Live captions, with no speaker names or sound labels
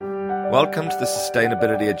Welcome to the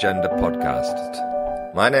Sustainability Agenda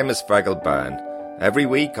podcast. My name is Fergal Byrne. Every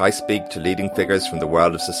week I speak to leading figures from the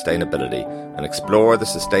world of sustainability and explore the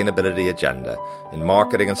sustainability agenda in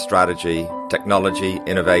marketing and strategy, technology,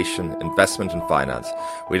 innovation, investment and finance.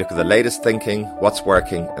 We look at the latest thinking, what's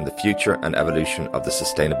working, and the future and evolution of the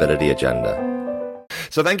sustainability agenda.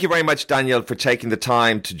 So thank you very much, Daniel, for taking the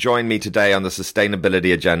time to join me today on the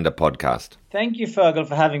Sustainability Agenda podcast. Thank you, Fergal,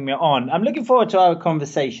 for having me on. I'm looking forward to our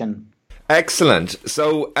conversation. Excellent.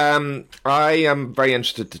 So I am very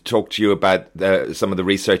interested to talk to you about some of the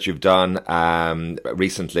research you've done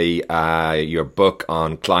recently, your book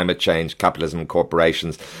on climate change, capitalism and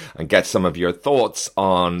corporations, and get some of your thoughts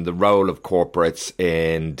on the role of corporates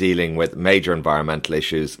in dealing with major environmental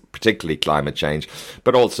issues, particularly climate change,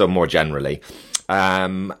 but also more generally.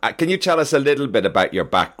 Can you tell us a little bit about your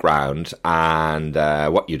background and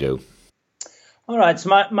what you do? All right. So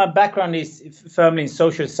my background is firmly in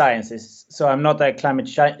social sciences. So I'm not a climate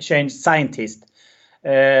change scientist.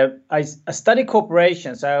 I study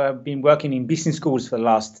corporations. I've been working in business schools for the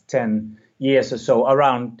last 10 years or so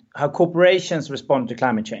around how corporations respond to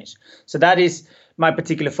climate change. So that is my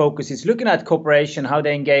particular focus, is looking at corporation, how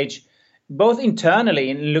they engage both internally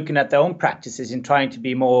in looking at their own practices in trying to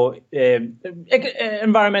be more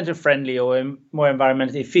environmental friendly or more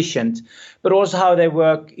environmentally efficient, but also how they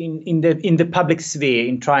work in the public sphere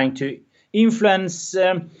in trying to influence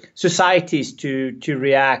societies to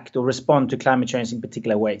react or respond to climate change in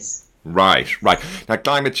particular ways. Right. Now,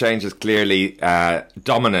 climate change is clearly a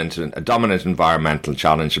dominant environmental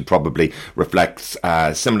challenge and probably reflects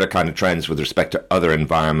similar kind of trends with respect to other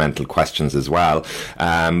environmental questions as well.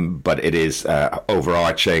 But it is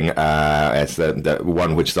overarching. It's the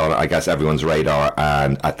one which is on, I guess, everyone's radar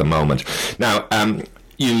at the moment. Now,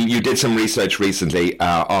 You did some research recently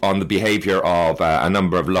on the behaviour of a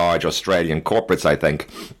number of large Australian corporates, I think.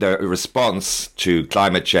 The response to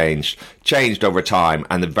climate change changed over time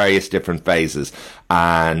and the various different phases,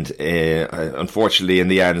 and unfortunately in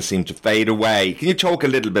the end seemed to fade away. Can you talk a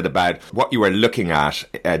little bit about what you were looking at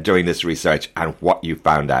during this research and what you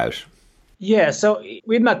found out? Yeah, so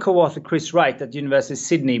with my co-author Chris Wright at the University of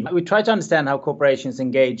Sydney, we try to understand how corporations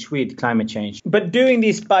engage with climate change, but doing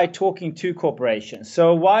this by talking to corporations.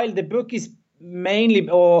 So while the book is mainly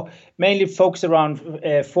focused around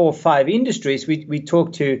 4 or 5 industries, we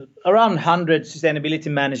talk to around 100 sustainability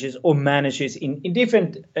managers or managers in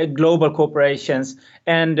different global corporations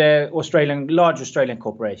and large Australian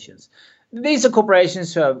corporations. These are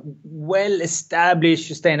corporations who have well-established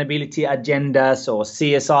sustainability agendas or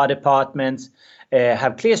CSR departments,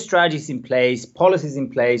 have clear strategies in place, policies in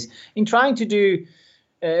place, in trying to do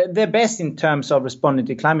their best in terms of responding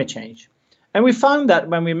to climate change. And we found that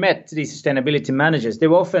when we met these sustainability managers, they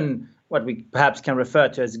were often what we perhaps can refer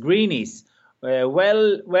to as greenies,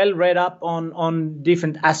 well read up on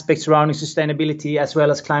different aspects surrounding sustainability as well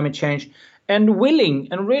as climate change, and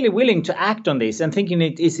really willing to act on this and thinking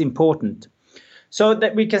it is important. So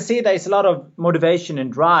that we can see there is a lot of motivation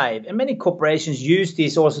and drive. And many corporations use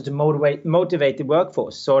this also to motivate the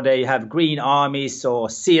workforce. So they have green armies or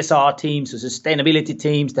CSR teams or sustainability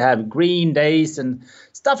teams. They have green days and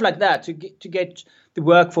stuff like that to get the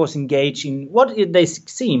workforce engaged in what they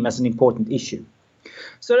seem as an important issue.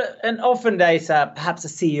 So, and often there is perhaps a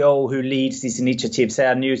CEO who leads these initiatives.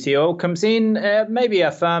 A new CEO comes in, maybe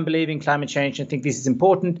a firm believing climate change and think this is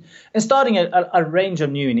important, and starting a range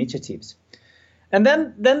of new initiatives. And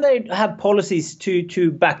then they have policies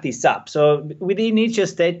to back this up. So within each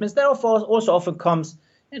statements, there also often comes,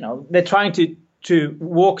 they're trying to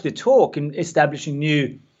walk the talk in establishing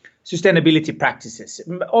new sustainability practices,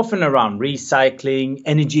 often around recycling,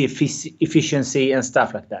 energy efficiency, and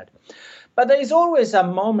stuff like that. But there is always a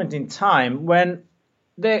moment in time when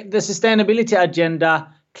the sustainability agenda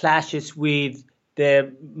clashes with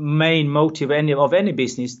the main motive of any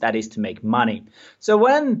business, that is to make money. So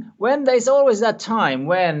when there's always that time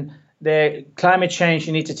when the climate change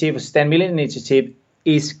initiative or sustainability initiative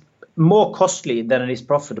is more costly than it is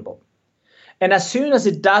profitable. And as soon as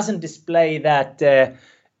it doesn't display that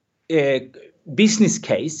business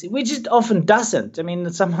case, which it often doesn't. I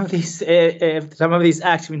mean, some of these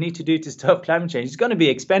acts we need to do to stop climate change is going to be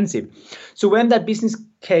expensive. So when that business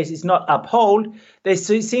case is not upheld, they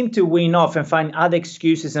seem to wean off and find other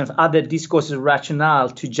excuses and other discourses of rationale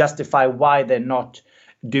to justify why they're not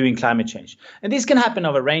doing climate change. And this can happen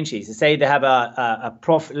over ranges. Say they have a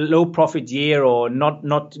low profit year or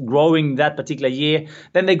not growing that particular year,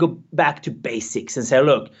 then they go back to basics and say,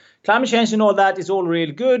 look, climate change and all that is all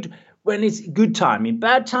really good when it's good time. In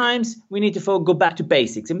bad times, we need to go back to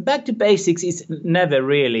basics. And back to basics is never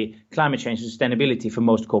really climate change and sustainability for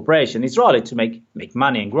most corporations. It's rather to make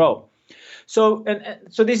money and grow. So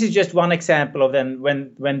this is just one example of then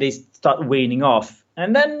when they start weaning off.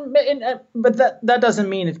 And then, but that doesn't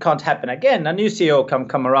mean it can't happen again. A new CEO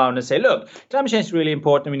come around and say, look, climate change is really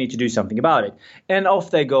important. We need to do something about it. And off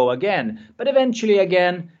they go again. But eventually,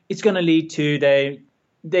 again, it's going to lead to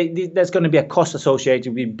there's going to be a cost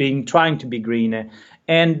associated with trying to be greener.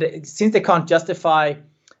 And since they can't justify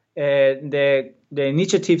the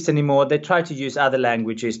initiatives anymore, they try to use other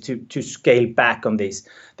languages to scale back on this.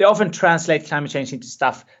 They often translate climate change into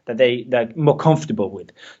stuff that they're more comfortable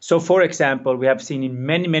with. So, for example, we have seen in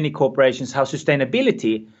many, many corporations how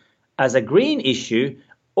sustainability as a green issue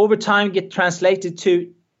over time get translated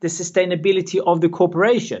to the sustainability of the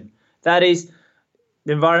corporation. That is,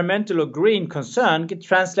 the environmental or green concern get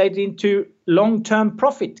translated into long-term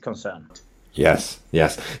profit concern. Yes.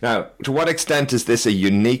 Now, to what extent is this a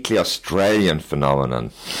uniquely Australian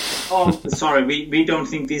phenomenon? Oh, sorry, we don't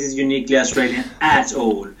think this is uniquely Australian at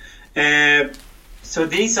all. So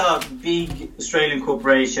these are big Australian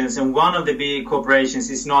corporations, and one of the big corporations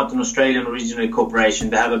is not an Australian original corporation.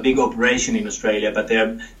 They have a big operation in Australia, but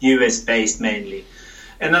they're US-based mainly.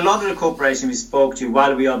 And a lot of the corporations we spoke to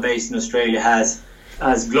while we are based in Australia has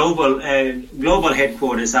global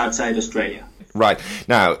headquarters outside Australia. Right.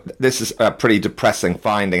 Now, this is a pretty depressing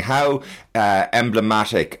finding. How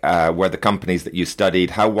emblematic were the companies that you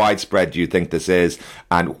studied? How widespread do you think this is?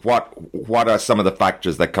 And what are some of the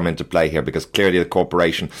factors that come into play here? Because clearly the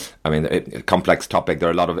corporation, I mean, a complex topic. There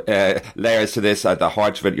are a lot of layers to this. At the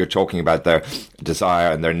heart of it, you're talking about their desire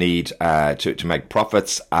and their need to make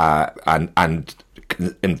profits and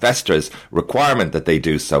investors' requirement that they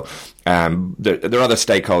do so. There are other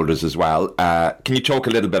stakeholders as well. Can you talk a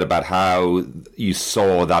little bit about how you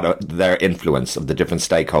saw that their influence of the different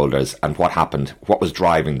stakeholders and what happened? What was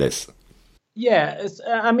driving this? Yeah,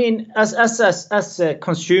 I mean, as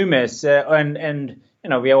consumers, and you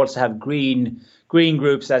know, we also have green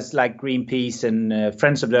groups as like Greenpeace and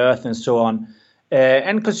Friends of the Earth and so on.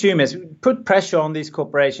 And consumers put pressure on these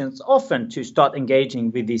corporations often to start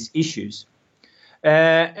engaging with these issues.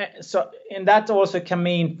 And that also can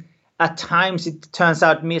mean at times it turns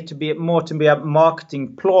out to be a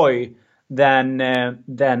marketing ploy than a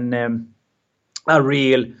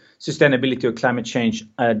real sustainability or climate change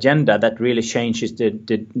agenda that really changes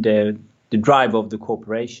the drive of the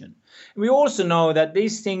corporation. We also know that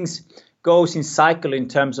these things goes in cycle in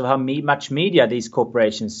terms of how much media these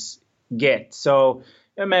corporations get. So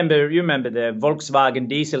you remember the Volkswagen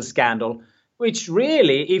diesel scandal, which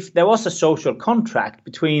really, if there was a social contract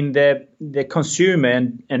between the consumer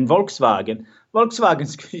and Volkswagen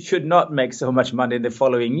should not make so much money the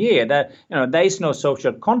following year. That, you know, there is no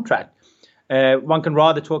social contract. One can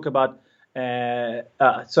rather talk about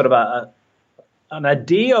sort of an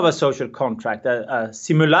idea of a social contract, a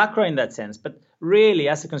simulacra in that sense. But really,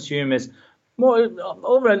 as a consumers,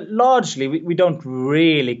 largely, we don't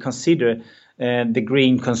really consider the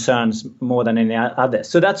green concerns more than any other.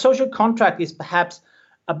 So that social contract is perhaps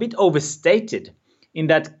a bit overstated in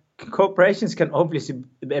that corporations can obviously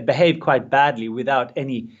behave quite badly without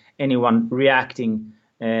anyone reacting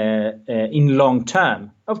in long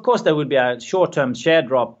term. Of course, there would be a short-term share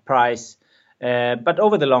drop price, but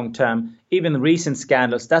over the long term, even recent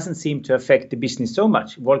scandals doesn't seem to affect the business so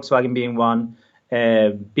much. Volkswagen being one,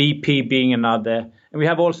 BP being another, and we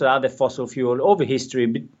have also other fossil fuel over history,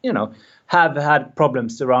 but, you know, have had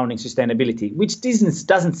problems surrounding sustainability, which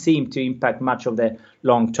doesn't seem to impact much of their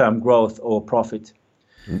long-term growth or profit.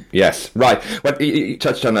 Yes, right. Well, you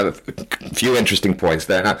touched on a few interesting points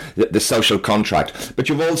there. The social contract, but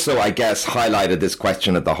you've also, I guess, highlighted this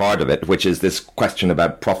question at the heart of it, which is this question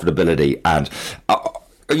about profitability. And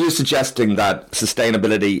are you suggesting that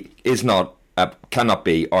sustainability is not, cannot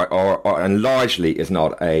be, and largely is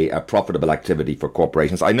not a profitable activity for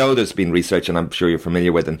corporations? I know there's been research, and I'm sure you're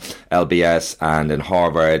familiar with, in LBS and in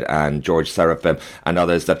Harvard and George Seraphim and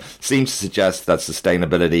others, that seems to suggest that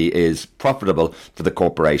sustainability is profitable for the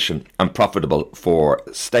corporation and profitable for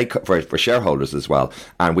shareholders as well.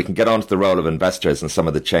 And we can get on to the role of investors and some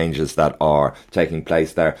of the changes that are taking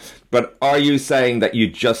place there. But are you saying that you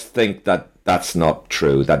just think that that's not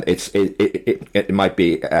true, that it might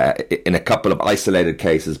be in a couple of isolated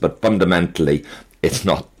cases, but fundamentally it's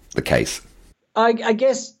not the case? I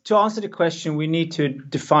guess to answer the question, we need to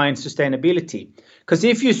define sustainability. Because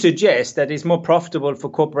if you suggest that it's more profitable for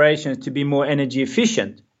corporations to be more energy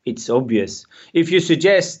efficient, it's obvious. If you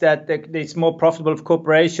suggest that it's more profitable for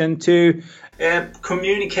corporations to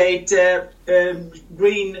communicate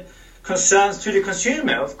green concerns to the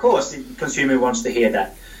consumer, of course the consumer wants to hear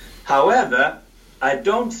that. However, I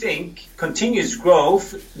don't think continuous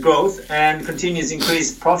growth and continuous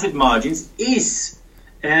increased profit margins is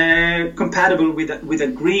compatible with a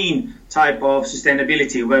green type of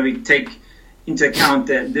sustainability, where we take into account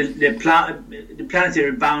the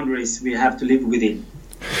planetary boundaries we have to live within.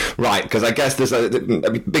 Right, because I guess there's a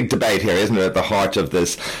big debate here, isn't it, at the heart of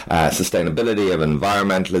this sustainability of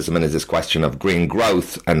environmentalism, and is this question of green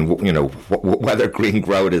growth, and whether green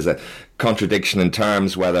growth is a contradiction in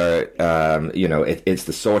terms, whether it's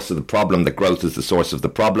the source of the problem, that growth is the source of the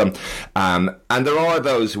problem, and there are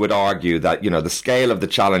those who would argue that the scale of the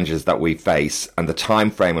challenges that we face and the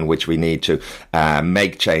time frame in which we need to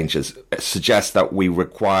make changes suggests that we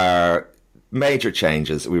require major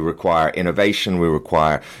changes. We require innovation. We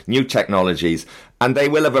require new technologies, and they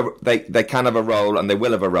can have a role, and they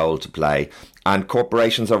will have a role to play. And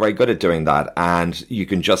corporations are very good at doing that. And you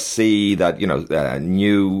can just see that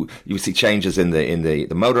you see changes in the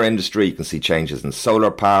motor industry. You can see changes in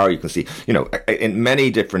solar power. You can see in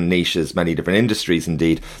many different niches, many different industries.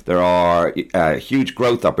 Indeed, there are huge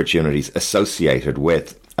growth opportunities associated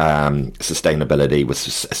with sustainability,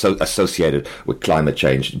 was associated with climate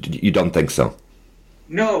change. You don't think so?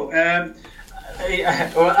 No, I'm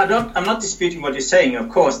not disputing what you're saying. Of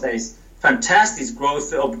course, there's fantastic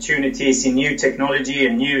growth opportunities in new technology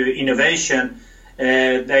and new innovation.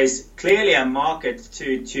 There's clearly a market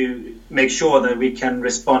to make sure that we can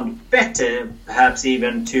respond better, perhaps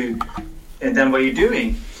even than what you're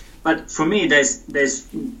doing. But for me, there's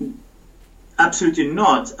absolutely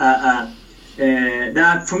not.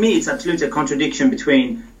 For me, it's absolutely a contradiction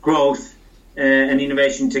between growth and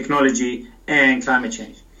innovation technology and climate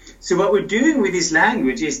change. So what we're doing with this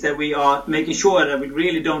language is that we are making sure that we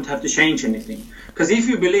really don't have to change anything. Because if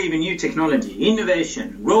you believe in new technology,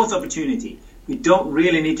 innovation, growth opportunity, we don't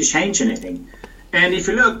really need to change anything. And if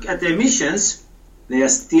you look at the emissions, they are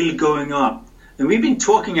still going up. And we've been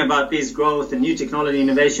talking about this growth and new technology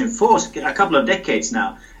innovation for a couple of decades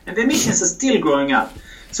now. And the emissions are still growing up.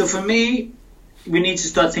 So for me, we need to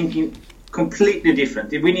start thinking completely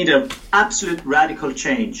different. We need an absolute radical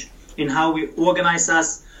change in how we organize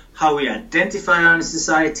us, how we identify our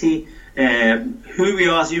society, who we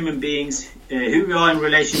are as human beings, who we are in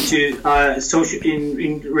relation to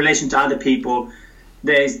in relation to other people.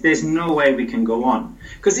 There's no way we can go on.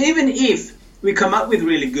 Because even if we come up with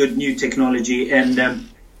really good new technology and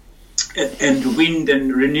wind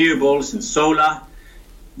and renewables and solar,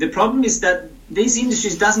 the problem is that these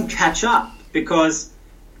industries doesn't catch up, because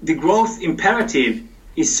the growth imperative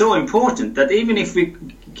is so important that even if we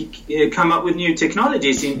come up with new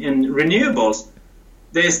technologies in renewables,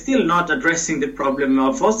 they're still not addressing the problem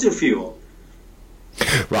of fossil fuel.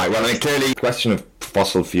 Right. Well, clearly, the question of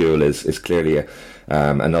fossil fuel is clearly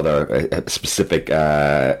another specific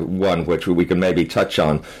one which we can maybe touch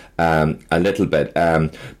on a little bit.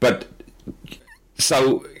 But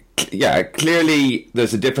so, yeah, clearly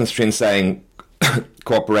there's a difference between saying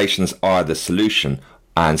corporations are the solution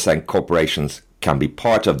and saying corporations can be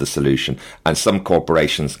part of the solution, and some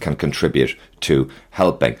corporations can contribute to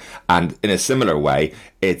helping. And in a similar way,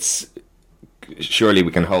 it's surely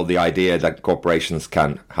we can hold the idea that corporations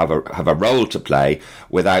can have a role to play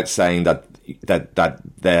without saying that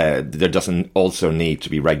there doesn't also need to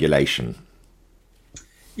be regulation.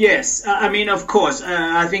 Yes, I mean, of course,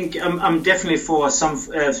 I think I'm definitely for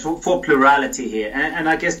for plurality here, and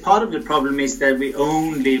I guess part of the problem is that we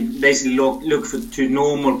only basically look to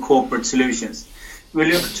normal corporate solutions. We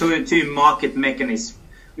look to market mechanisms.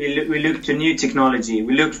 We look to new technology.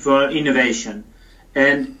 We look for innovation,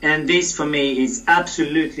 and this for me is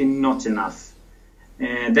absolutely not enough.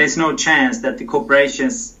 There's no chance that the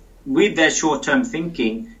corporations, with their short-term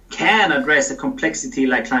thinking, can address a complexity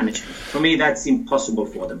like climate change. For me, that's impossible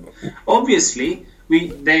for them. Obviously,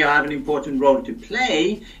 they have an important role to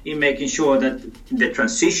play in making sure that the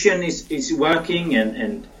transition is working,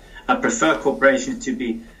 and I prefer corporations to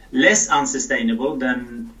be less unsustainable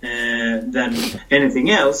than anything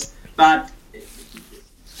else. But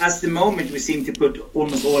at the moment, we seem to put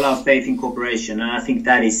almost all our faith in corporation, and I think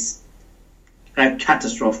that is a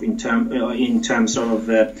catastrophe in terms of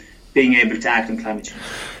being able to act on climate change.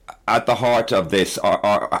 At the heart of this,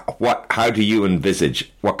 how do you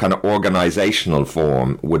envisage what kind of organizational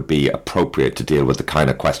form would be appropriate to deal with the kind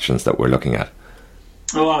of questions that we're looking at?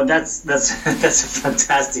 Oh, that's a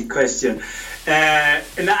fantastic question,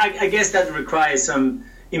 and I guess that requires some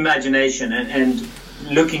imagination and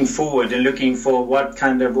looking forward and looking for what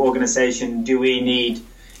kind of organization do we need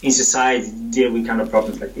in society to deal with kind of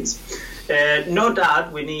problems like this. No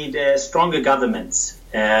doubt, we need stronger governments.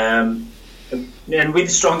 And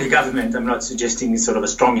with stronger government, I'm not suggesting sort of a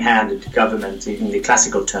strong-handed government in the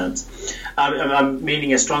classical terms. I'm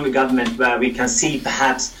meaning a stronger government where we can see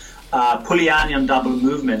perhaps a Pollyannian double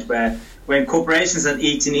movement where when corporations are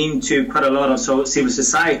eaten into quite a lot of civil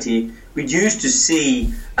society, we used to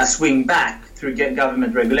see a swing back through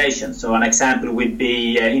government regulation. So an example would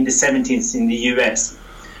be in the 70s in the US,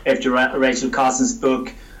 after Rachel Carson's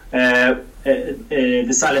book, The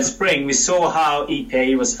Silent Spring, we saw how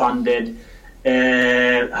EPA was funded,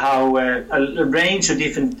 how a range of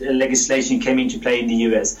different legislation came into play in the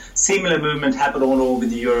US. Similar movement happened all over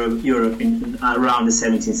Europe in around the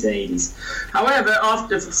 70s and 80s. However,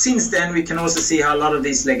 since then, we can also see how a lot of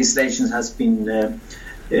these legislations has been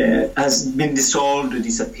dissolved or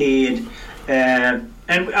disappeared. And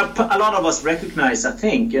a lot of us recognize, I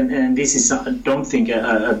think, and this is, I don't think,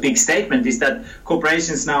 a big statement, is that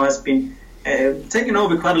corporations now has been taken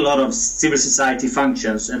over quite a lot of civil society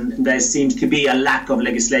functions, and there seems to be a lack of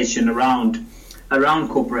legislation around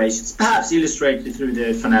corporations, perhaps illustrated through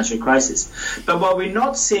the financial crisis. But what we're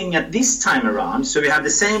not seeing at this time around, so we have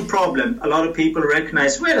the same problem. A lot of people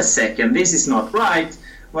recognize, wait a second, this is not right.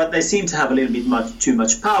 Well, they seem to have a little bit too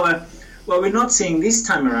much power. What we're not seeing this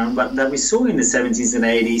time around, but that we saw in the 70s and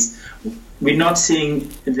 80s, we're not seeing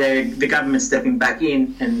the government stepping back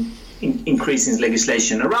in and increasing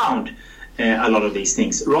legislation around a lot of these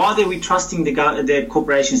things. Rather, we're trusting the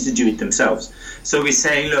corporations to do it themselves. So we're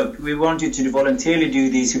saying, look, we want you to voluntarily do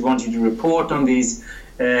this, we want you to report on this,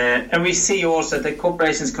 and we see also that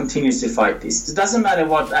corporations continue to fight this. It doesn't matter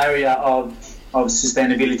what area of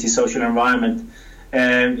sustainability, social environment,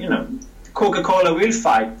 Coca-Cola will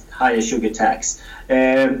fight higher sugar tax.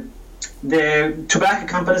 The tobacco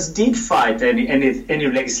companies did fight any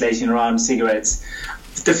legislation around cigarettes.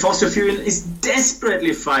 The fossil fuel is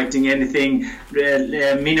desperately fighting anything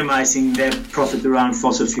minimizing their profit around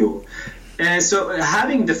fossil fuel. So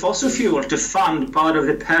having the fossil fuel to fund part of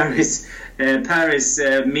the Paris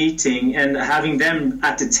meeting and having them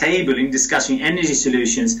at the table in discussing energy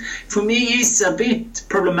solutions, for me is a bit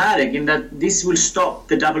problematic in that this will stop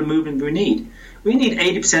the double movement we need. We need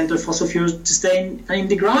 80% of fossil fuels to stay in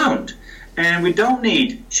the ground. And we don't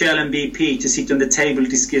need Shell and BP to sit on the table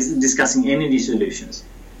discussing energy solutions.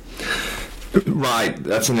 Right,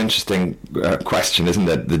 that's an interesting question, isn't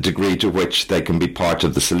it? The degree to which they can be part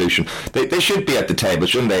of the solution. They should be at the table,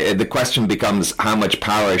 shouldn't they? The question becomes, how much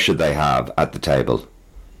power should they have at the table?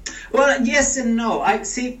 Well, yes and no. I'm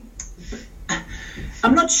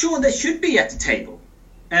not sure they should be at the table.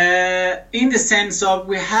 In the sense of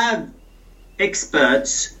we have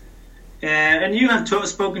experts, and you have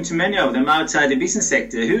spoken to many of them outside the business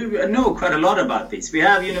sector who know quite a lot about this. We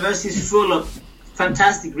have universities full of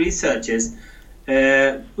fantastic researchers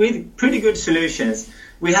with pretty good solutions.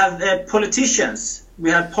 We have politicians,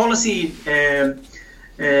 we have policy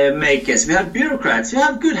makers, we have bureaucrats, we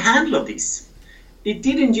have good handle of this. It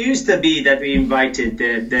didn't used to be that we invited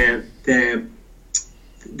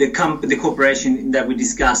the corporation that we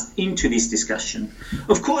discussed into this discussion.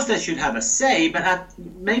 Of course, they should have a say, but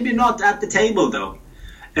maybe not at the table, though,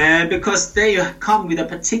 because they come with a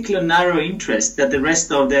particular narrow interest that the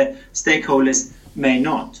rest of the stakeholders may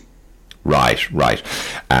not. Right.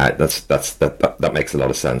 That makes a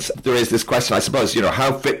lot of sense. There is this question, I suppose,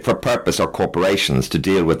 how fit for purpose are corporations to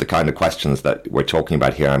deal with the kind of questions that we're talking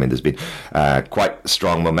about here? I mean, there's been quite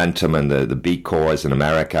strong momentum in the B Corps in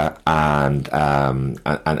America and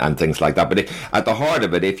things like that. But at the heart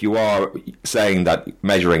of it, if you are saying that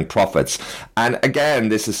measuring profits, and again,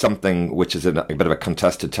 this is something which is a bit of a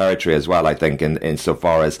contested territory as well, I think,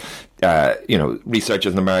 insofar as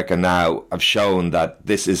researchers in America now have shown that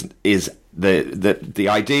this is the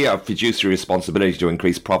idea of fiduciary responsibility to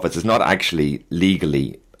increase profits is not actually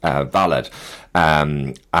legally valid,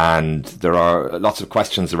 and there are lots of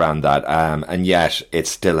questions around that, and yet it's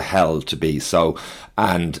still held to be so.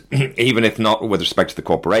 And even if not with respect to the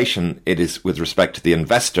corporation, it is with respect to the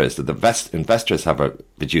investors, that the investors have a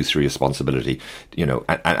fiduciary responsibility,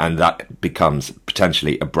 and that becomes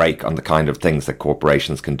potentially a brake on the kind of things that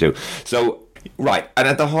corporations can do. So, right, and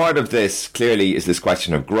at the heart of this clearly is this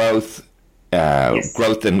question of growth, yes.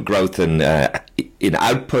 growth in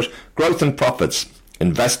output, growth in profits.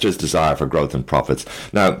 Investors' desire for growth and profits.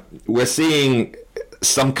 Now, we're seeing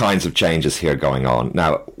some kinds of changes here going on.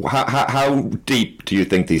 Now, how deep do you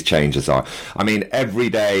think these changes are? I mean, every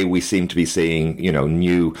day we seem to be seeing,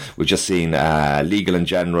 new. We've just seen Legal and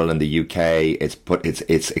General in the UK.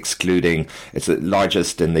 It's excluding. It's the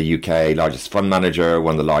largest in the UK, largest fund manager,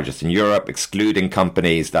 one of the largest in Europe, excluding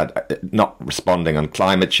companies that are not responding on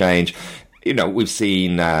climate change. we've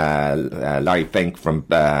seen Larry Fink from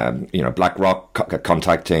BlackRock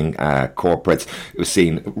contacting corporates. We've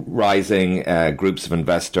seen rising groups of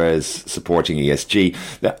investors supporting ESG,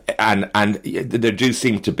 and there do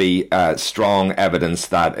seem to be strong evidence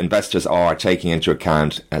that investors are taking into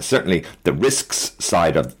account certainly the risks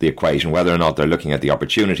side of the equation, whether or not they're looking at the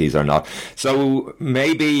opportunities or not. So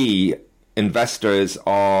maybe investors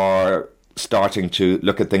are starting to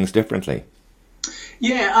look at things differently.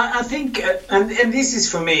 Yeah, I think, and this is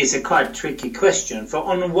for me is a quite tricky question. For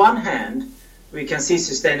on one hand, we can see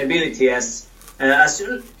sustainability as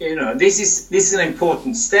this is an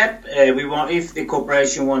important step. We want, if the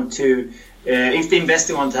corporation want to, if the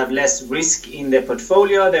investor want to have less risk in their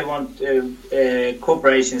portfolio, they want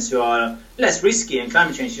corporations who are less risky. And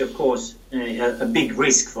climate change is, of course, a big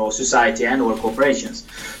risk for society and all corporations.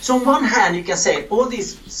 So on one hand, you can say all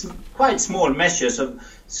these quite small measures of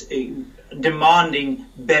demanding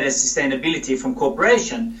better sustainability from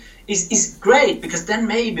corporation is great, because then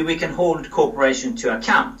maybe we can hold corporation to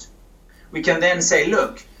account. We can then say,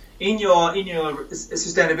 look, in your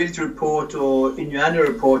sustainability report or in your annual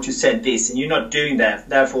report, you said this, and you're not doing that.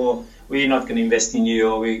 Therefore, we're not going to invest in you,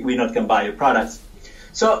 or we're not going to buy your products.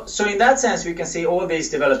 So in that sense, we can see all these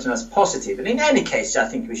developments as positive. And in any case, I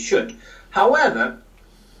think we should. However,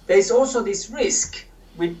 there's also this risk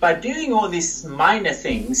by doing all these minor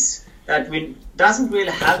things that doesn't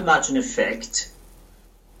really have much an effect.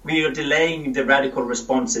 We are delaying the radical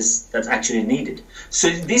responses that's actually needed. So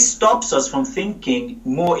this stops us from thinking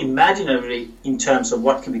more imaginatively in terms of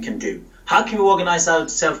what we can do. How can we organize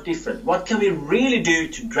ourselves different? What can we really do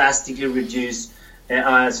to drastically reduce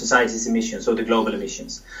our society's emissions, or the global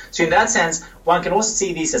emissions? So in that sense, one can also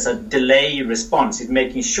see this as a delay response. It's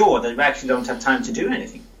making sure that we actually don't have time to do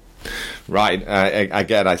anything. Right.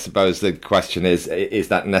 Again, I suppose the question is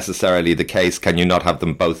that necessarily the case? Can you not have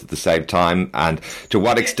them both at the same time? And to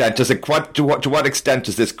what extent does to what extent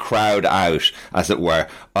does this crowd out, as it were,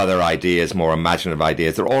 other ideas, more imaginative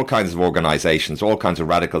ideas? There are all kinds of organisations, all kinds of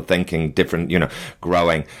radical thinking, different,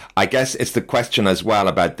 growing. I guess it's the question as well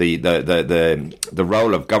about the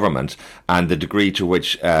role of government and the degree to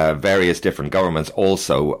which various different governments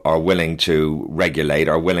also are willing to regulate,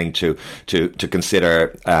 are willing to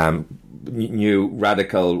consider new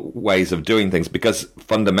radical ways of doing things, because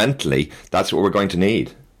fundamentally that's what we're going to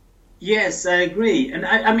need. Yes, I agree. And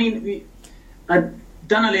I've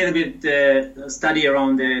done a little bit study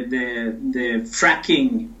around the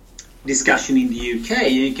fracking discussion in the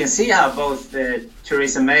UK. You can see how both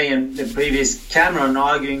Theresa May and the previous Cameron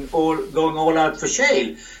are going all out for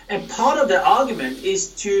shale. And part of the argument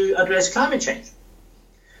is to address climate change.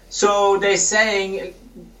 So they're saying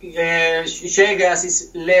shale gas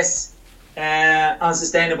is less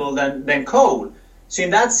unsustainable than coal. So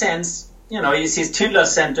in that sense, you see Tyndall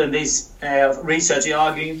Center and this research are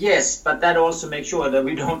arguing, yes, but that also makes sure that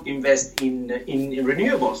we don't invest in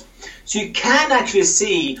renewables. So you can actually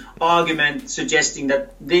see argument suggesting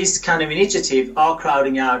that this kind of initiative are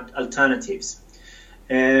crowding out alternatives.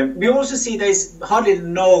 We also see there's hardly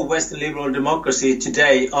no Western liberal democracy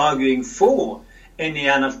today arguing for any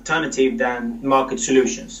alternative than market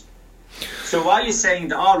solutions. So while you're saying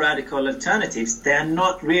there are radical alternatives, they're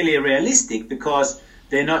not really realistic, because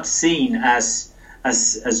they're not seen as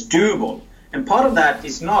doable. And part of that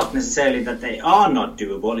is not necessarily that they are not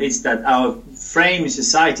doable, it's that our frame in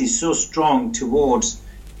society is so strong towards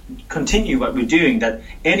continue what we're doing that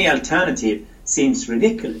any alternative seems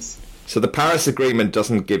ridiculous. So the Paris Agreement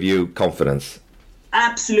doesn't give you confidence?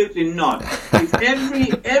 Absolutely not. If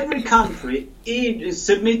every country is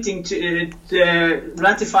submitting to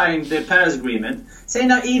ratifying the Paris Agreement, say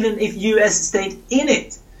now even if US stayed in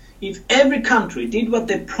it, if every country did what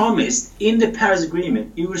they promised in the Paris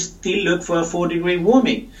Agreement, you would still look for a 4-degree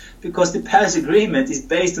warming, because the Paris Agreement is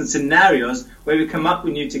based on scenarios where we come up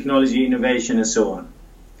with new technology, innovation, and so on.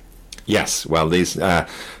 Yes, well, these, they're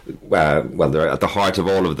at the heart of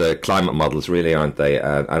all of the climate models, really, aren't they?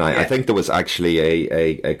 I think there was actually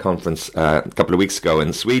a conference a couple of weeks ago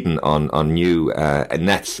in Sweden on new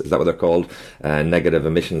nets, is that what they're called? Negative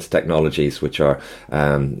emissions technologies, which are,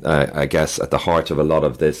 I guess, at the heart of a lot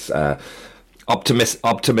of this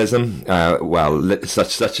optimism,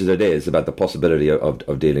 such as it is, about the possibility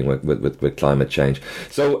of dealing with climate change.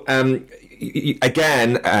 So,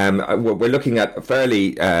 again, we're looking at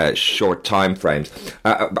fairly short time frames.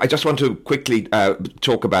 I just want to quickly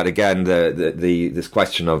talk about again this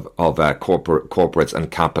question of corporates and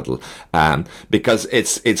capital, because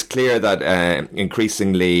it's clear that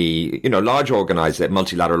increasingly, large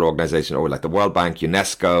multilateral organizations, or like the World Bank,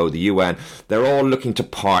 UNESCO, the UN, they're all looking to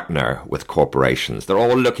partner with corporations. They're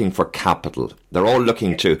all looking for capital. They're all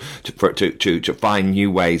looking to find new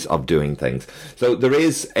ways of doing things. So there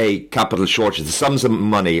is a capital shortage. The sums of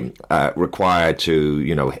money required to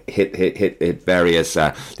hit various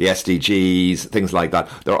the SDGs, things like that.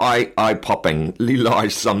 They're eye-poppingly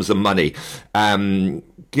large sums of money. Can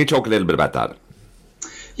you talk a little bit about that?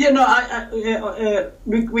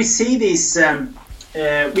 We see this.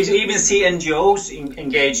 We even see NGOs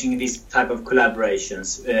engaging in this type of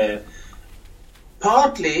collaborations.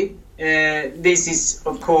 Partly, this is,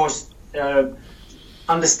 of course,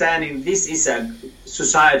 understanding this is a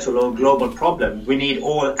societal or global problem. We need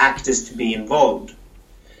all actors to be involved.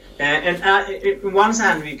 And on one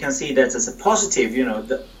hand, we can see that as a positive.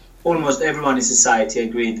 Almost everyone in society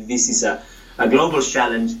agreed that this is a global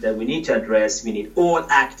challenge that we need to address. We need all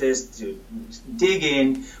actors to dig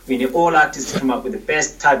in. We need all actors to come up with the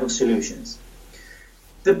best type of solutions.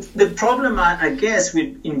 The problem, I guess,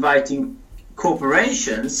 with inviting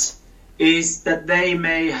corporations is that they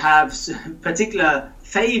may have particular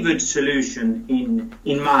favored solution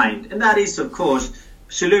in mind. And that is, of course,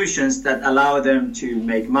 solutions that allow them to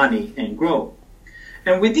make money and grow.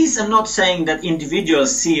 And with this, I'm not saying that individual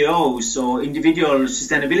CEOs or individual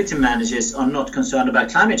sustainability managers are not concerned about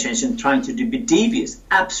climate change and trying to be devious.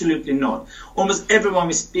 Absolutely not. Almost everyone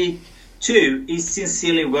we speak to is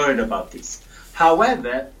sincerely worried about this.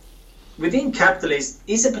 However, within capitalism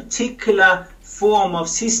is a particular form of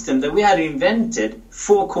system that we have invented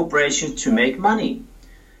for corporations to make money.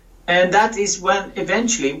 And that is when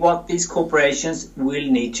eventually what these corporations will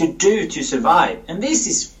need to do to survive. And this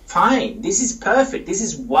is fine. This is perfect. This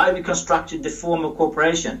is why we constructed the form of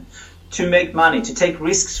corporation, to make money, to take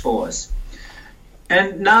risks for us.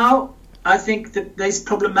 And now I think that it's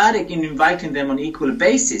problematic in inviting them on equal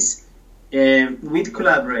basis with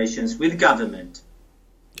collaborations with government,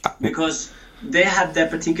 because they have their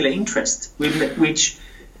particular interest, which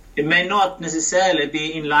it may not necessarily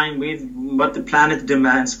be in line with what the planet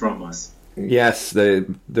demands from us. Yes, there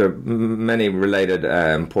are many related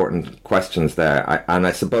important questions there. And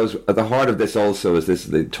I suppose at the heart of this also is this: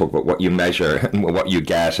 they talk about what you measure and what you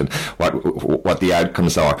get and what the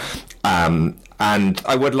outcomes are. And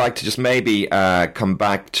I would like to just maybe come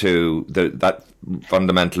back to that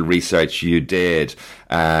fundamental research you did,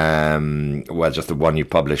 just the one you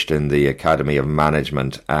published in the Academy of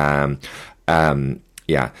Management.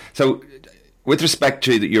 So with respect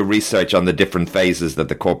to your research on the different phases that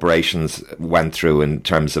the corporations went through in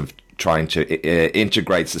terms of trying to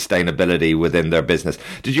integrate sustainability within their business,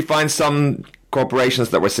 did you find some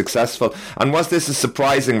corporations that were successful? And was this a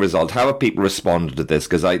surprising result? How have people responded to this?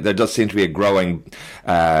 Because there does seem to be a growing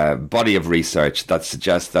body of research that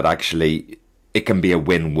suggests that actually it can be a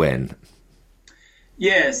win-win.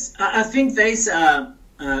 Yes, I think there's a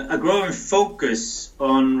growing focus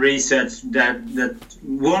on research that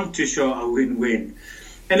want to show a win-win.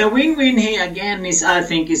 And a win-win here, again, is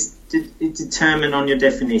determined on your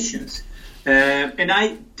definitions. And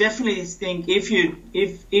I definitely think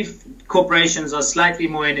if corporations are slightly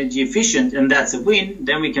more energy efficient and that's a win,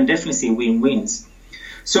 then we can definitely see win-wins.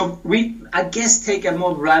 So we, I guess, take a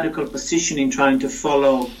more radical position in trying to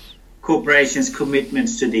follow corporations'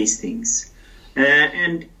 commitments to these things.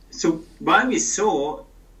 And so while we saw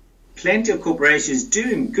plenty of corporations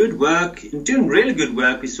doing good work and doing really good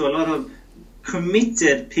work, we saw a lot of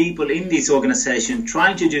committed people in this organization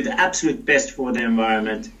trying to do the absolute best for the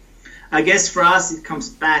environment. I guess for us it comes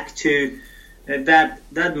back to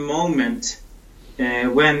that moment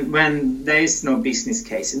when there is no business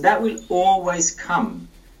case, and that will always come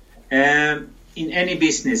in any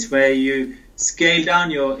business where you scale down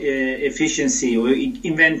your efficiency or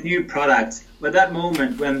invent new products. But that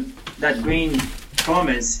moment when that green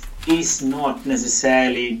promise is not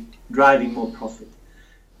necessarily driving more profit.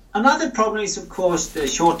 Another problem is, of course, the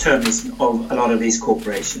short-termism of a lot of these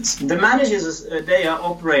corporations. The managers, they are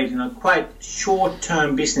operating on quite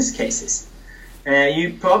short-term business cases.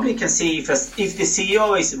 You probably can see if the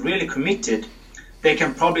CEO is really committed, they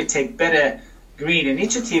can probably take better green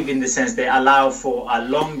initiative in the sense they allow for a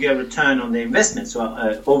longer return on the investment.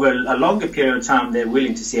 So over a longer period of time, they're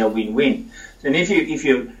willing to see a win-win. And if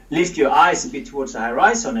you lift your eyes a bit towards the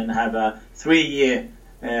horizon and have a 3-year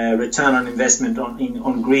return on investment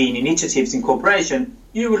on green initiatives in corporation,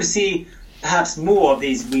 you will see perhaps more of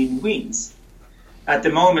these win-wins. at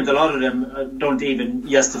the moment, a lot of them don't even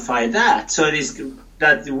justify that. So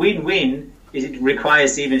that the win-win, it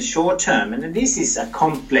requires even short term. And this is a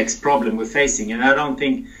complex problem we're facing. And I don't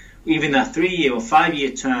think even a 3-year or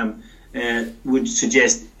 5-year term would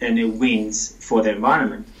suggest any wins for the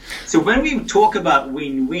environment. So when we talk about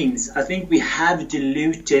win-wins, I think we have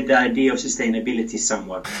diluted the idea of sustainability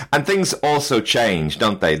somewhat. And things also change,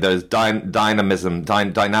 don't they? There's dynamics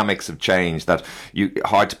of change that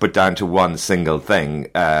hard to put down to one single thing.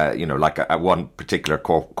 Like a one particular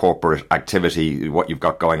corporate activity. What you've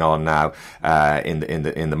got going on now in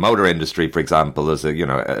the motor industry, for example, is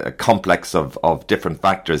a complex of different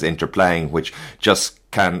factors interplaying, which just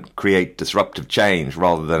can create disruptive change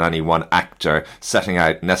rather than any one actor setting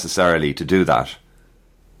out necessarily to do that.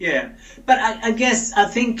 Yeah, but I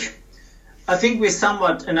think we're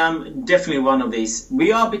somewhat, and I'm definitely one of these,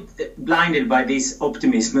 we are a bit blinded by this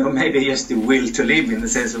optimism, or maybe just the will to live, in the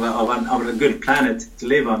sense of a good planet to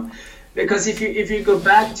live on. Because if you go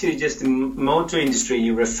back to just the motor industry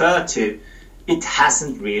you refer to, it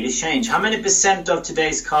hasn't really changed. How many percent of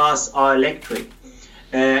today's cars are electric?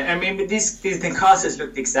 The cars has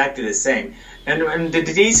looked exactly the same, and the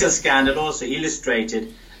diesel scandal also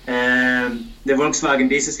illustrated. The Volkswagen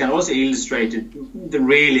diesel scandal also illustrated the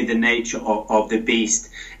nature of the beast.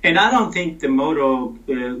 And I don't think the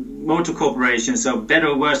motor corporations are better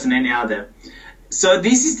or worse than any other. So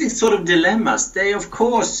this is the sort of dilemmas. They of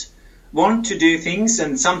course want to do things,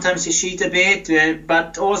 and sometimes they cheat a bit,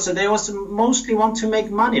 but also they also mostly want to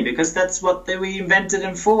make money, because that's what we invented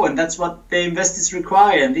them for, and that's what the investors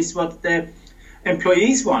require, and this is what the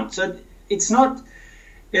employees want. So it's not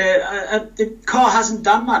the car hasn't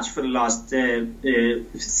done much for the last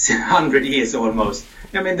 100 years almost.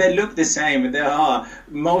 I mean, they look the same, and they are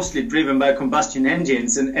mostly driven by combustion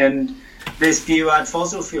engines, and they spew out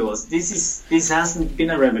fossil fuels. This hasn't been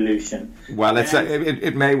a revolution. Well,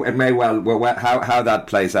 it may well how that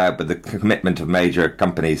plays out, but the commitment of major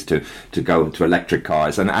companies to go to electric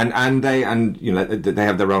cars, and they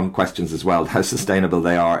have their own questions as well, how sustainable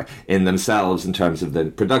they are in themselves in terms of the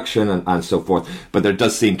production and so forth. But there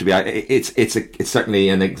does seem to be it's certainly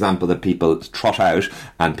an example that people trot out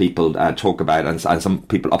and people talk about, and some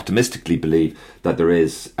people optimistically believe that there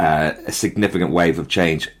is a significant wave of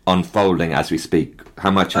change unfolding as we speak. How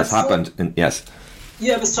much has happened? Yes.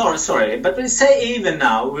 Yeah, but sorry. But we say even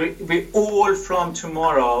now, we all from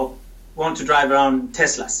tomorrow want to drive around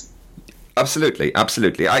Teslas. Absolutely.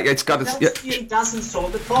 It doesn't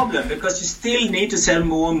solve the problem, because you still need to sell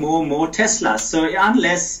more Teslas. So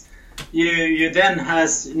unless you then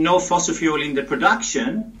has no fossil fuel in the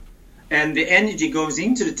production, and the energy goes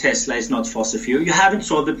into the Tesla is not fossil fuel, you haven't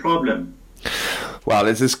solved the problem. Well,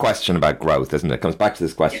 it's this question about growth, isn't it? It comes back to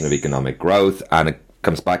this question of economic growth, and it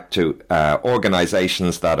comes back to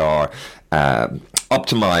organizations that are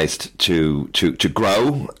optimized to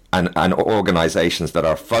grow, and organizations that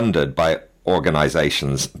are funded by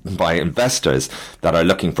investors that are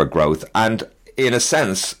looking for growth. And in a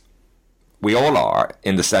sense, we all are,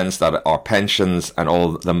 in the sense that our pensions and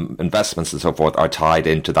all the investments and so forth are tied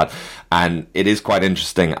into that. And it is quite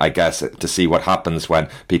interesting, I guess, to see what happens when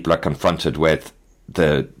people are confronted with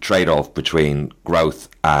the trade-off between growth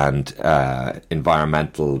and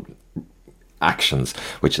environmental actions,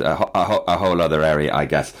 which is a whole other area, I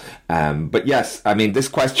guess. But yes, I mean, this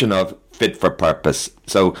question of fit for purpose.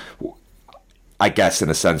 So I guess in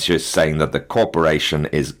a sense you're saying that the corporation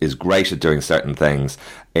is great at doing certain things.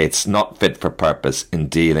 It's not fit for purpose in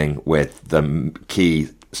dealing with the key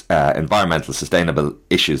environmental sustainable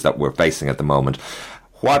issues that we're facing at the moment.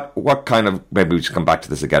 What kind of, maybe we should come back to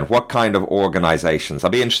this again, what kind of organizations?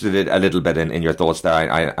 I'd be interested a little bit in your thoughts there.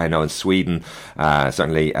 I know in Sweden,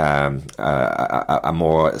 certainly a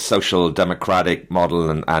more social democratic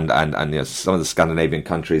model, and some of the Scandinavian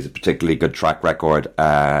countries, a particularly good track record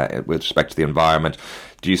with respect to the environment.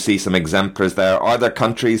 Do you see some exemplars there? Are there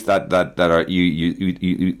countries that are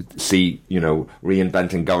you see,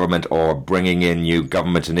 reinventing government or bringing in new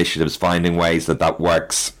government initiatives, finding ways that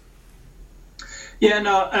works? Yeah,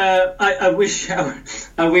 no, I wish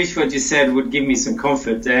what you said would give me some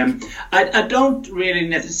comfort. I don't really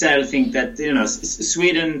necessarily think that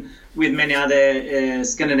Sweden, with many other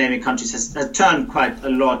Scandinavian countries, has turned quite a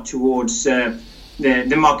lot towards the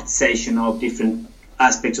democratization of different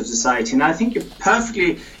aspects of society. And I think you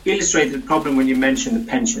perfectly illustrated the problem when you mentioned the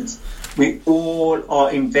pensions. We all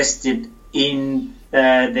are invested in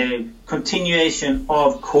the continuation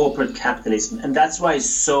of corporate capitalism, and that's why it's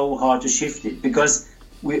so hard to shift it, because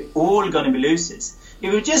we're all going to be losers.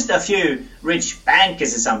 If we're just a few rich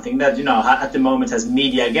bankers or something that at the moment has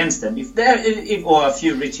media against them, or a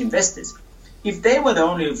few rich investors, if they were the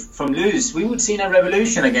only from lose, we would see a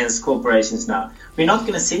revolution against corporations now. We're not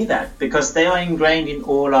going to see that because they are ingrained in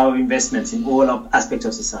all our investments, in all our aspects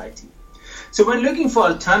of society. So when looking for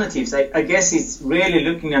alternatives, I guess it's really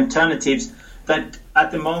looking at alternatives that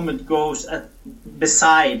at the moment goes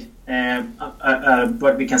beside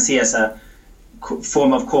what we can see as a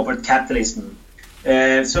form of corporate capitalism.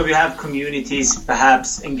 So we have communities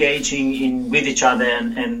perhaps engaging with each other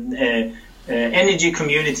and energy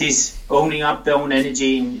communities owning up their own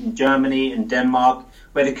energy in Germany and Denmark,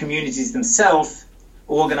 where the communities themselves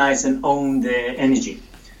organize and own their energy.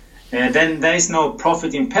 Then there is no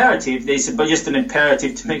profit imperative, there's just an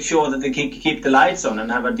imperative to make sure that they can keep the lights on and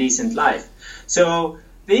have a decent life. So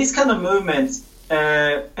these kind of movements,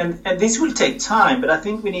 and this will take time, but I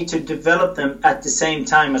think we need to develop them at the same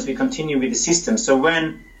time as we continue with the system. So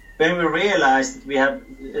when we realize that we have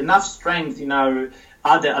enough strength in our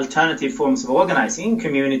other alternative forms of organizing,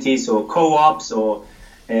 communities or co-ops or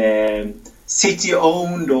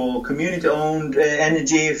city-owned or community-owned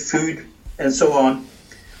energy, food, and so on,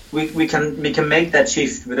 we can make that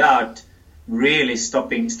shift without really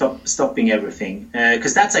stopping everything.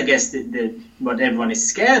 Because that's, I guess, what everyone is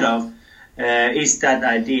scared of, is that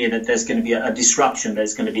idea that there's going to be a disruption,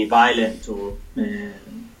 that's going to be violent, or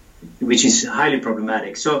which is highly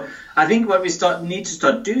problematic. So I think what we need to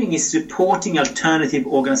start doing is supporting alternative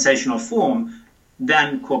organizational form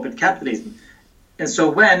than corporate capitalism. And so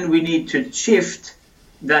when we need to shift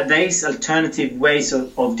that there's alternative ways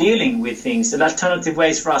of dealing with things and alternative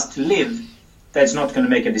ways for us to live, that's not going to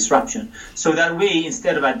make a disruption. So that we,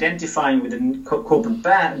 instead of identifying with a corporate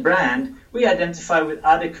brand, we identify with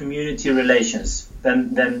other community relations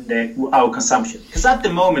than our consumption. Because at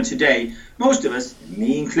the moment today, most of us,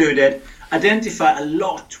 me included, identify a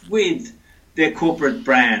lot with their corporate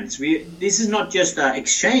brands. This is not just an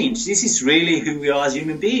exchange. This is really who we are as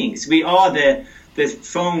human beings. We are the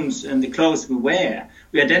phones and the clothes we wear.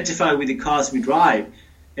 We identify with the cars we drive.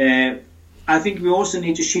 I think we also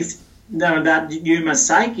need to shift that human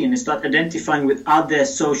psyche and start identifying with other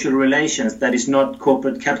social relations that is not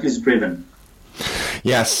corporate capitalist driven.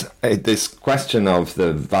 Yes, this question of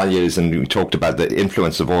the values, and we talked about the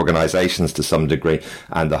influence of organizations to some degree,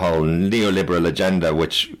 and the whole neoliberal agenda,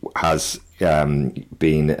 which has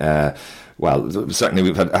been certainly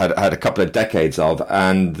we've had a couple of decades of,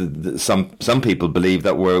 and some people believe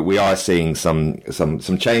that we are seeing some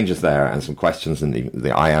changes there, and some questions in the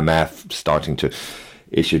IMF starting to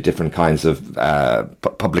issue different kinds of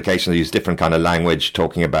publications, use different kind of language,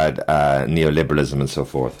 talking about neoliberalism and so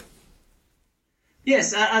forth.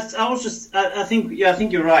 Yes, I think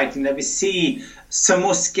you're right in that we see some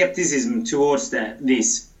more skepticism towards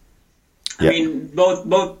this. I mean,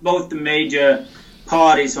 both the major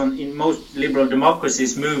parties in most liberal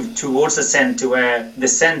democracies moved towards a center where the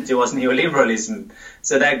center was neoliberalism.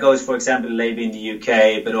 So that goes, for example, Labour in the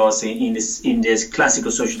UK, but also in this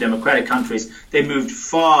classical social democratic countries, they moved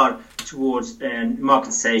far towards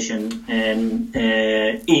marketization and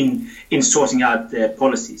in sorting out their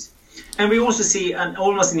policies. And we also see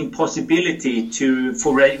almost an impossibility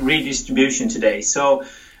for redistribution today. So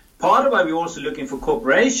part of why we're also looking for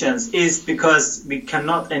corporations is because we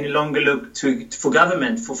cannot any longer look for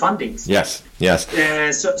government for fundings. Yes.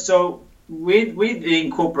 So with the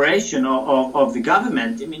incorporation of the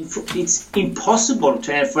government, I mean, it's impossible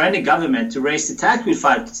for any government to raise the tax with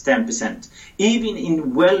 5 to 10%. Even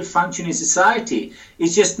in well-functioning society,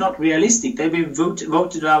 it's just not realistic. They've been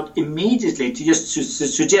voted out immediately to just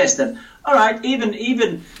suggest that, all right,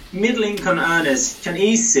 even middle-income earners can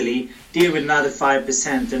easily deal with another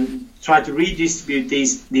 5% and try to redistribute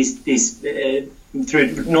these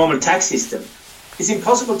through normal tax system. It's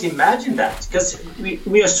impossible to imagine that because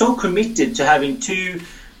we are so committed to having 2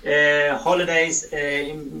 holidays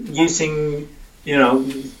using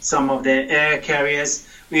some of the air carriers.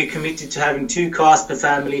 We're committed to having 2 cars per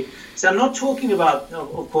family. So I'm not talking about,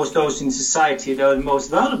 of course, those in society that are the most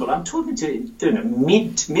vulnerable. I'm talking to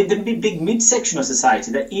the big mid section of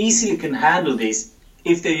society that easily can handle this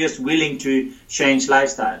if they're just willing to change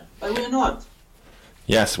lifestyle. But we're not.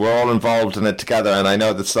 Yes, we're all involved in it together, and I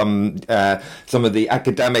know that some of the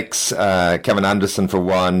academics, Kevin Anderson for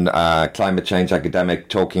one, climate change academic,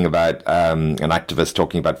 talking about an activist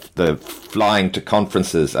talking about the flying to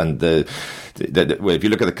conferences and if you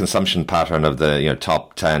look at the consumption pattern of the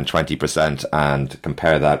top 10, 20% and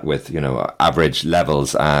compare that with average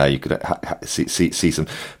levels, you could see some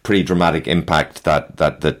pretty dramatic impact that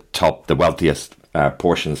the wealthiest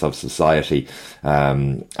portions of society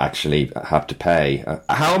actually have to pay.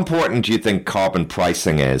 How important do you think carbon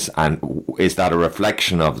pricing is, and is that a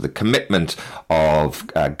reflection of the commitment of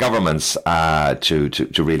governments to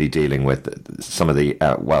really dealing with some of the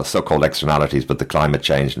so-called externalities, but the climate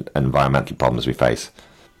change and environmental problems we face?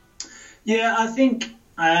 Yeah, I think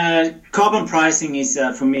carbon pricing is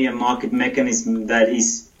for me a market mechanism that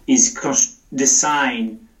is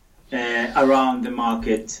designed around the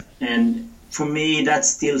market, and for me that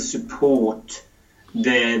still support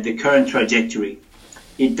the current trajectory.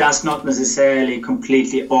 It does not necessarily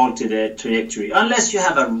completely alter the trajectory unless you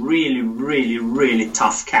have a really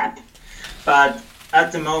tough cap. But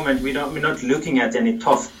at the moment we're not looking at any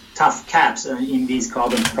tough caps in these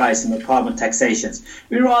carbon pricing or carbon taxations.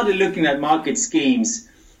 We're rather looking at market schemes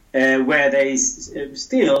where there is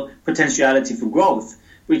still potentiality for growth,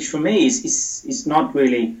 which for me is not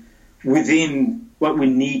really within what we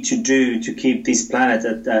need to do to keep this planet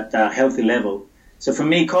at a healthy level. So for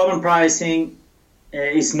me, carbon pricing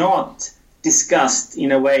is not discussed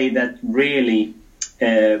in a way that really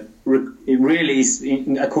is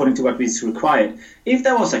according to what is required. If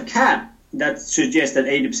there was a cap that suggests that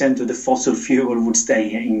 80% of the fossil fuel would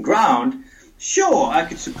stay in ground, sure, I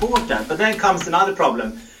could support that. But then comes another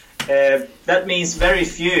problem. That means very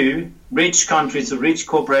few rich countries or rich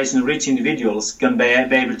corporations or rich individuals can be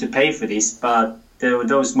able to pay for this, but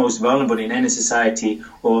those most vulnerable in any society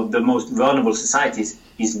or the most vulnerable societies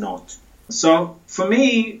is not. So for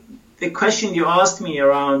me, the question you asked me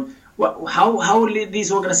around how will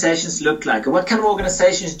these organizations look like? What kind of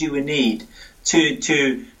organizations do we need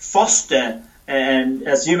to foster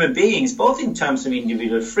as human beings, both in terms of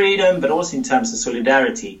individual freedom, but also in terms of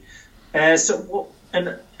solidarity?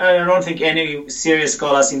 And I don't think any serious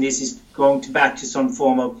scholars in this is going back to some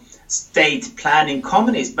form of state planning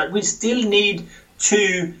communism, but we still need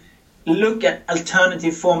to look at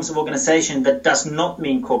alternative forms of organization that does not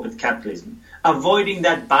mean corporate capitalism, avoiding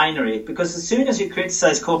that binary, because as soon as you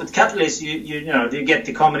criticize corporate capitalism, you get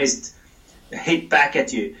the communist hit back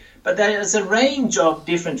at you. But there is a range of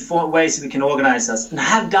different ways we can organize us and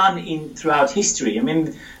have done throughout history. I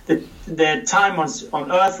mean, the time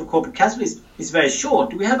on Earth for corporate capitalism is very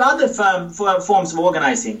short. We have other forms of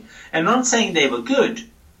organizing, and I'm not saying they were good,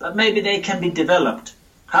 but maybe they can be developed.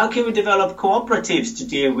 How can we develop cooperatives to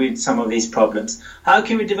deal with some of these problems? How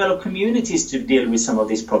can we develop communities to deal with some of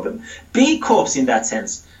these problems? B Corps in that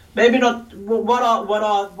sense. Maybe not. What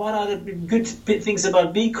are the good things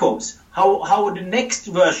about B Corps? How would the next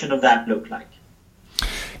version of that look like?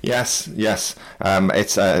 Yes.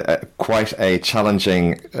 It's quite a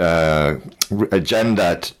challenging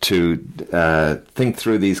agenda to think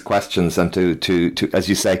through these questions and to as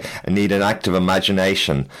you say, need an active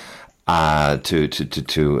imagination. An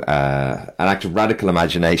active radical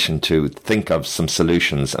imagination to think of some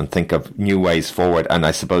solutions and think of new ways forward, and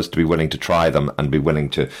I suppose to be willing to try them and be willing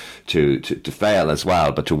to fail as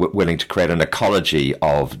well, but willing to create an ecology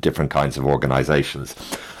of different kinds of organizations.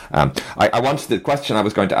 I wanted the question I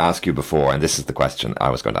was going to ask you before, and this is the question I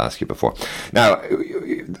was going to ask you before. Now,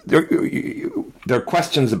 there are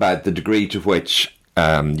questions about the degree to which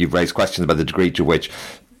you've raised questions about the degree to which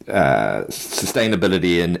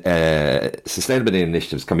sustainability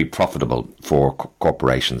initiatives can be profitable for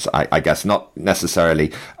corporations. I guess not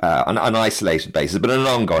necessarily on an isolated basis, but on an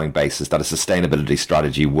ongoing basis, that a sustainability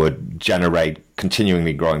strategy would generate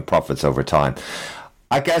continually growing profits over time.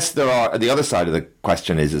 I guess the other side of the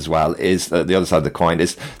question is the other side of the coin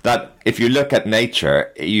is that if you look at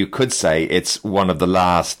nature, you could say it's one of the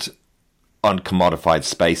last uncommodified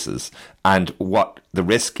spaces, and what the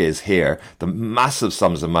risk is here, the massive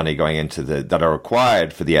sums of money going into that are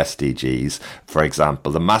required for the SDGs, for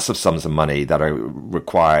example, the massive sums of money that are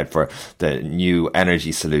required for the new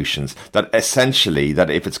energy solutions, that essentially, that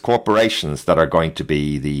if it's corporations that are going to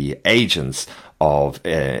be the agents of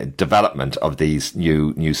development of these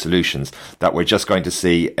new solutions, that we're just going to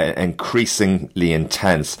see an increasingly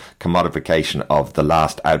intense commodification of the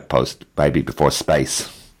last outpost, maybe before space.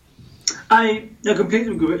 I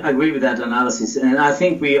completely agree with that analysis, and I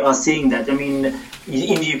think we are seeing that. I mean,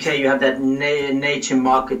 in the UK you have that nature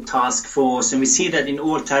market task force, and we see that in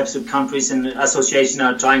all types of countries, and associations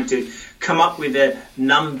are trying to come up with a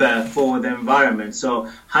number for the environment. So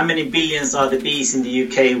how many billions are the bees in the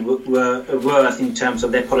UK worth in terms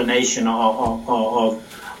of their pollination of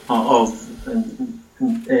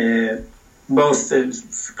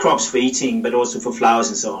both crops for eating, but also for flowers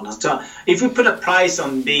and so on. So if we put a price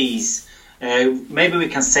on bees, maybe we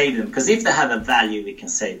can save them, because if they have a value, we can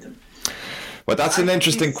save them. Well, that's an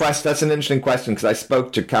interesting question. That's an interesting question because I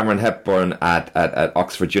spoke to Cameron Hepburn at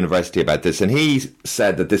Oxford University about this, and he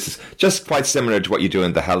said that this is just quite similar to what you do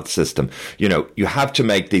in the health system. You know, you have to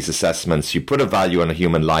make these assessments. You put a value on a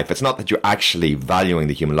human life. It's not that you're actually valuing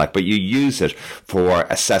the human life, but you use it for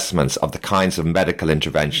assessments of the kinds of medical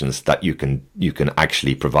interventions that you can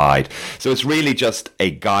actually provide. So it's really just a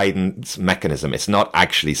guidance mechanism. It's not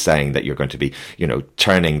actually saying that you're going to be, you know,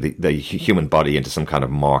 turning the human body into some kind of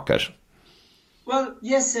market. Well,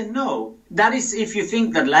 yes and no. That is, if you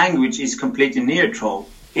think that language is completely neutral,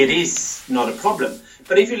 it is not a problem.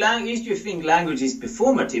 But if you think language is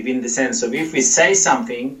performative in the sense of if we say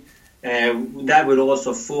something, that will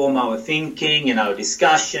also form our thinking and our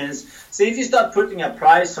discussions. So if you start putting a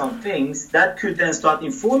price on things, that could then start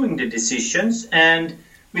informing the decisions, and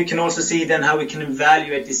we can also see then how we can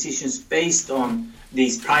evaluate decisions based on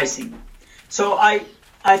these pricing. So I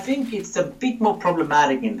think it's a bit more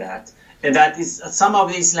problematic in that. And that is some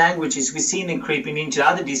of these languages we've seen them creeping into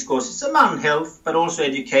other discourses among health, but also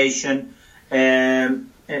education, where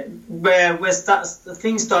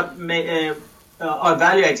things are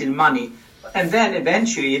evaluated in money. And then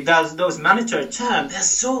eventually those monetary terms, they're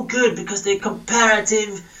so good because they're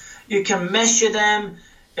comparative. You can measure them.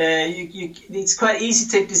 It's quite easy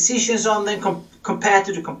to take decisions on them compared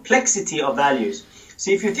to the complexity of values.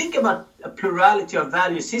 So if you think about a plurality of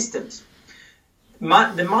value systems,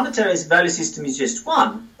 the monetary value system is just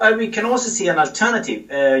one, but we can also see an alternative.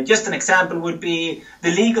 Just an example would be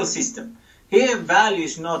the legal system. Here, value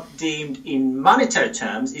is not deemed in monetary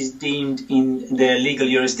terms, is deemed in the legal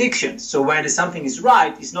jurisdiction. So where something is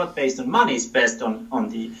right, it's not based on money, it's based on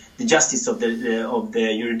the justice of the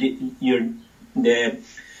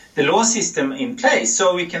law system in place.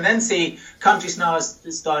 So we can then see countries now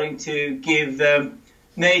starting to give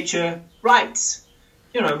nature rights.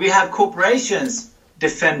 You know, we have corporations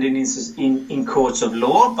defended in courts of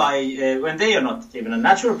law by when they are not even a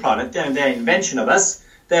natural product, they're an invention of us.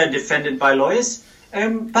 They're defended by lawyers.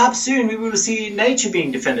 Perhaps soon we will see nature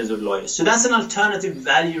being defended of lawyers. So that's an alternative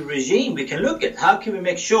value regime we can look at. How can we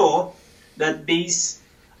make sure that bees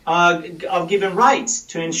are given rights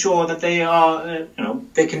to ensure that they are,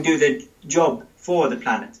 they can do their job for the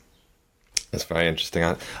planet? That's very interesting.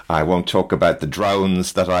 I won't talk about the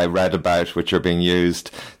drones that I read about, which are being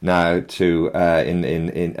used now to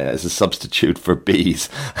in as a substitute for bees.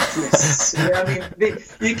 Yes, I mean,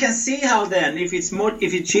 you can see how then if it's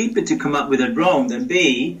cheaper to come up with a drone than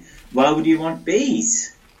bee, why would you want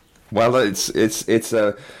bees? Well, it's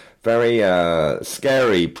a very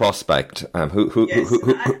scary prospect. I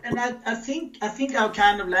think our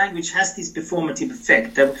kind of language has this performative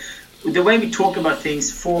effect that. The way we talk about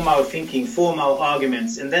things form our thinking, form our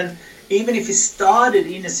arguments, and then even if it started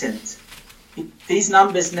innocent, these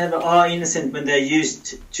numbers never are innocent when they're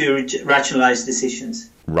used to rationalize decisions.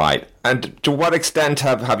 Right. And to what extent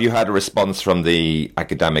have you had a response from the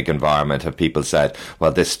academic environment? Have people said,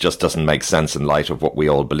 well, this just doesn't make sense in light of what we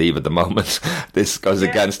all believe at the moment? This goes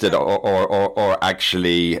against it, or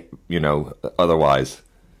actually, otherwise?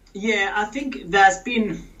 Yeah, I think there's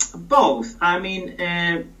been both. I mean,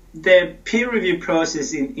 the peer review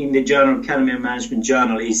process in the journal, Academy of Management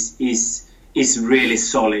Journal, is really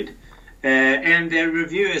solid. And the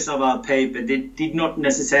reviewers of our paper did not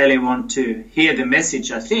necessarily want to hear the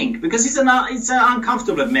message, I think, because it's an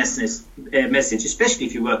uncomfortable message, especially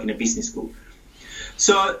if you work in a business school.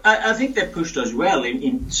 So I think they pushed us well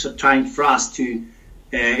in trying for us to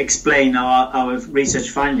explain our research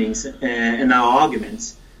findings and our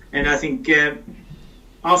arguments. And I think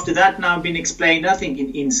after that now been explained, I think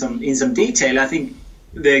in some detail, I think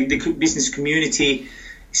the business community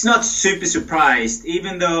is not super surprised,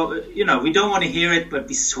 even though we don't want to hear it, but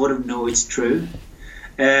we sort of know it's true.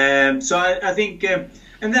 So I think, and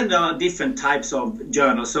then there are different types of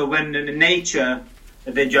journals. So when Nature,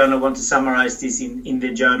 the journal, want to summarize this in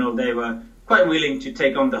the journal, they were quite willing to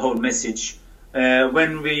take on the whole message.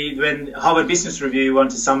 When Harvard Business Review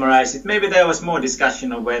want to summarize it, maybe there was more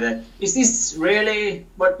discussion of whether is this really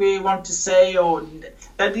what we want to say, or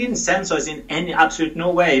that didn't censor us in any absolute no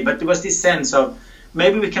way, but there was this sense of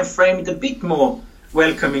maybe we can frame it a bit more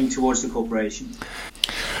welcoming towards the corporation.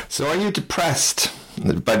 So are you depressed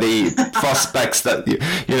by the prospects that,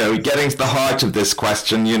 getting to the heart of this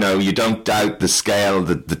question, you don't doubt the scale,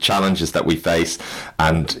 the challenges that we face,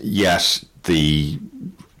 and yet the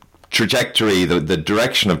trajectory, the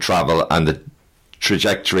direction of travel, and the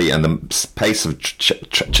trajectory and the pace of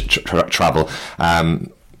travel,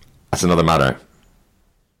 that's another matter.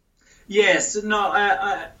 Yes, no,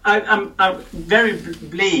 I'm very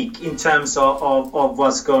bleak in terms of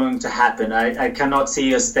what's going to happen. I cannot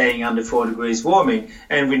see us staying under 4 degrees warming,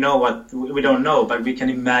 and we don't know, but we can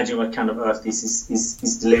imagine what kind of Earth this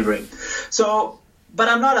is delivering. So, but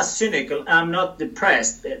I'm not a cynical. I'm not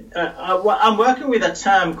depressed. I'm working with a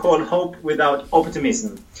term called hope without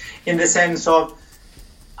optimism, in the sense of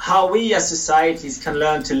how we as societies can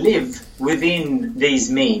learn to live within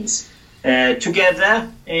these means.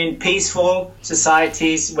 Together in peaceful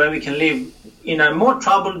societies where we can live in a more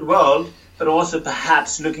troubled world, but also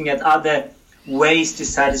perhaps looking at other ways to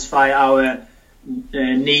satisfy our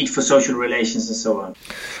need for social relations and so on.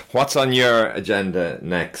 What's on your agenda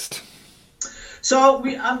next? So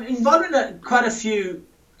I'm involved in quite a few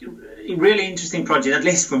really interesting projects, at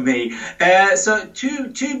least for me. So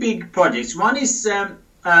two big projects. One is a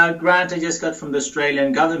grant I just got from the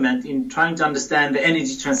Australian government in trying to understand the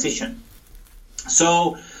energy transition.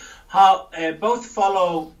 So how both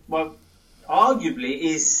follow what arguably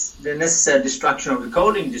is the necessary destruction of the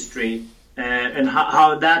coal industry and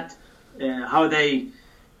how they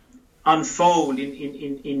unfold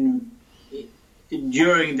in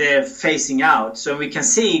during their phasing out. So we can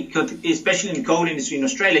see, especially in the coal industry in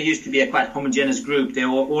Australia, used to be a quite homogeneous group. They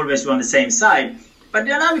always were on the same side. But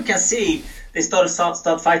now we can see they start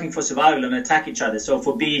fighting for survival and attack each other. So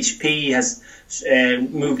for BHP has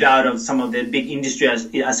moved out of some of the big industry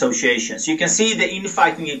associations. You can see the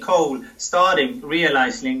infighting in coal starting,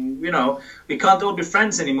 realizing, we can't all be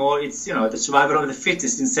friends anymore. It's, the survival of the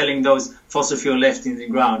fittest in selling those fossil fuel left in the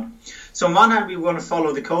ground. So on one hand, we want to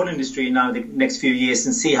follow the coal industry now the next few years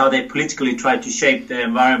and see how they politically try to shape the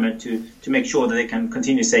environment to make sure that they can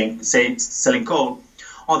continue selling coal.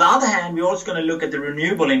 On the other hand, we're also going to look at the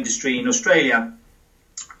renewable industry in Australia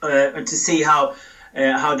to see how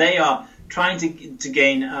they are trying to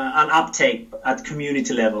gain an uptake at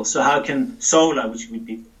community level. So how can solar, which would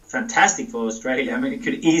be fantastic for Australia, I mean, it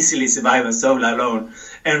could easily survive on solar alone,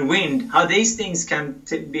 and wind, how these things can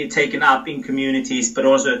be taken up in communities, but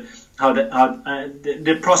also how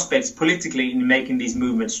the prospects politically in making these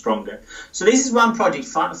movements stronger. So this is one project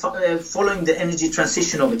following the energy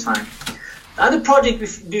transition over time. The other project we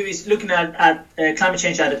do is looking at climate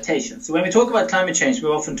change adaptation. So when we talk about climate change, we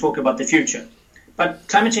often talk about the future. But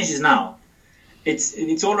climate change is now.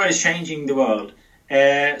 It's already changing the world.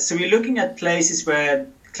 So we're looking at places where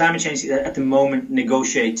climate change is at the moment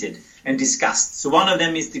negotiated and discussed. So one of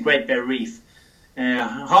them is the Great Barrier Reef.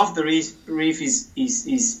 Half the reef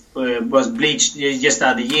was bleached just the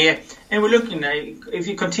other year. And we're looking at, if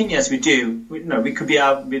we continue as we do, we could be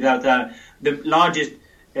out without the largest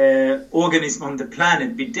organism on the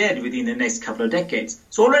planet be dead within the next couple of decades.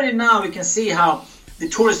 So already now we can see how the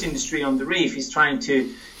tourist industry on the reef is trying to,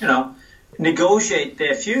 negotiate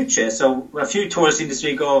their future. So a few tourist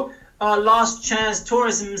industry go, last chance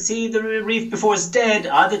tourism, see the reef before it's dead.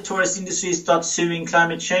 Other tourist industries start suing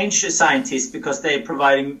climate change scientists because they're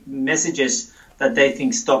providing messages that they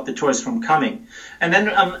think stop the tourists from coming. And then,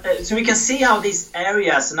 so we can see how these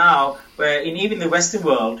areas now, where in even the Western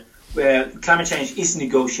world, where climate change is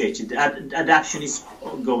negotiated, adaptation is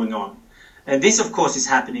going on. And this, of course, is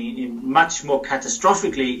happening in much more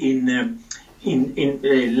catastrophically in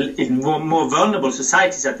more vulnerable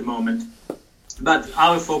societies at the moment. But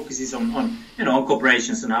our focus is on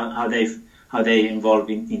corporations and how they involve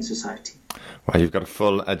in society. Well, you've got a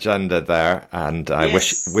full agenda there, and I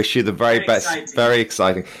wish you the very best. Exciting. Very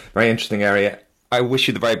exciting, very interesting area. I wish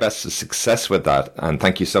you the very best of success with that, and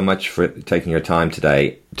thank you so much for taking your time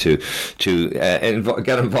today to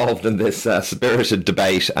get involved in this spirited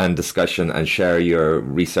debate and discussion and share your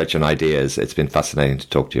research and ideas. It's been fascinating to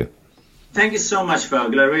talk to you. Thank you so much,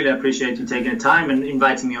 Fergal. I really appreciate you taking the time and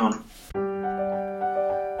inviting me on.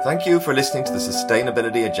 Thank you for listening to the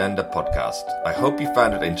Sustainability Agenda podcast. I hope you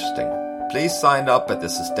found it interesting. Please sign up at the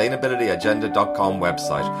sustainabilityagenda.com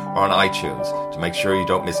website or on iTunes to make sure you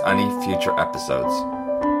don't miss any future episodes.